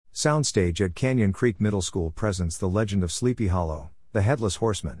Soundstage at Canyon Creek Middle School presents The Legend of Sleepy Hollow, The Headless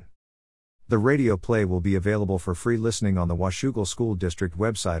Horseman. The radio play will be available for free listening on the Washougal School District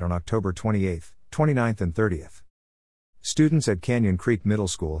website on October 28th, 29th and 30th. Students at Canyon Creek Middle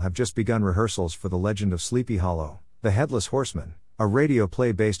School have just begun rehearsals for The Legend of Sleepy Hollow, The Headless Horseman, a radio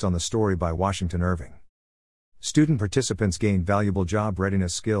play based on the story by Washington Irving. Student participants gain valuable job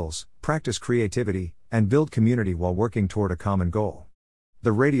readiness skills, practice creativity, and build community while working toward a common goal.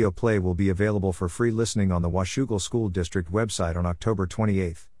 The radio play will be available for free listening on the Washougal School District website on October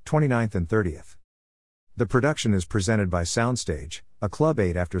 28th, 29th and 30th. The production is presented by Soundstage, a Club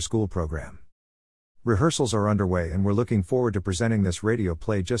 8 after-school program. Rehearsals are underway and we're looking forward to presenting this radio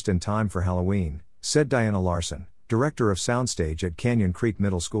play just in time for Halloween, said Diana Larson, director of Soundstage at Canyon Creek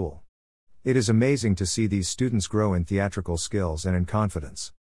Middle School. It is amazing to see these students grow in theatrical skills and in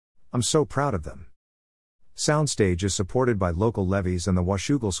confidence. I'm so proud of them. Soundstage is supported by local levies and the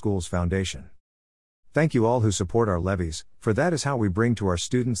Washougal Schools Foundation. Thank you all who support our levies, for that is how we bring to our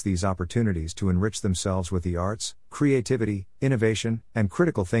students these opportunities to enrich themselves with the arts, creativity, innovation, and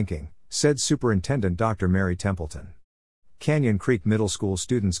critical thinking, said Superintendent Dr. Mary Templeton. Canyon Creek Middle School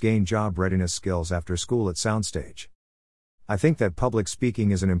students gain job readiness skills after school at Soundstage. I think that public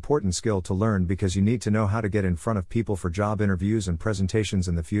speaking is an important skill to learn because you need to know how to get in front of people for job interviews and presentations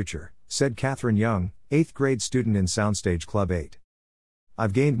in the future, said Catherine Young, 8th grade student in Soundstage Club 8.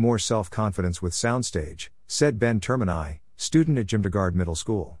 I've gained more self-confidence with Soundstage, said Ben Termini, student at Jimtagard Middle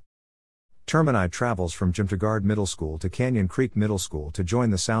School. Termini travels from Jimtagard Middle School to Canyon Creek Middle School to join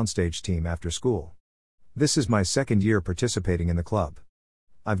the Soundstage team after school. This is my second year participating in the club.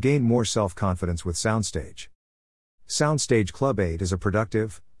 I've gained more self-confidence with Soundstage. Soundstage Club 8 is a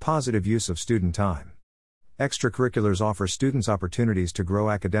productive, positive use of student time. Extracurriculars offer students opportunities to grow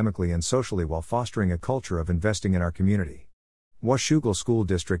academically and socially while fostering a culture of investing in our community. Washougal School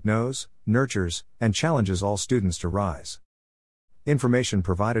District knows, nurtures, and challenges all students to rise. Information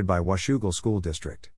provided by Washougal School District.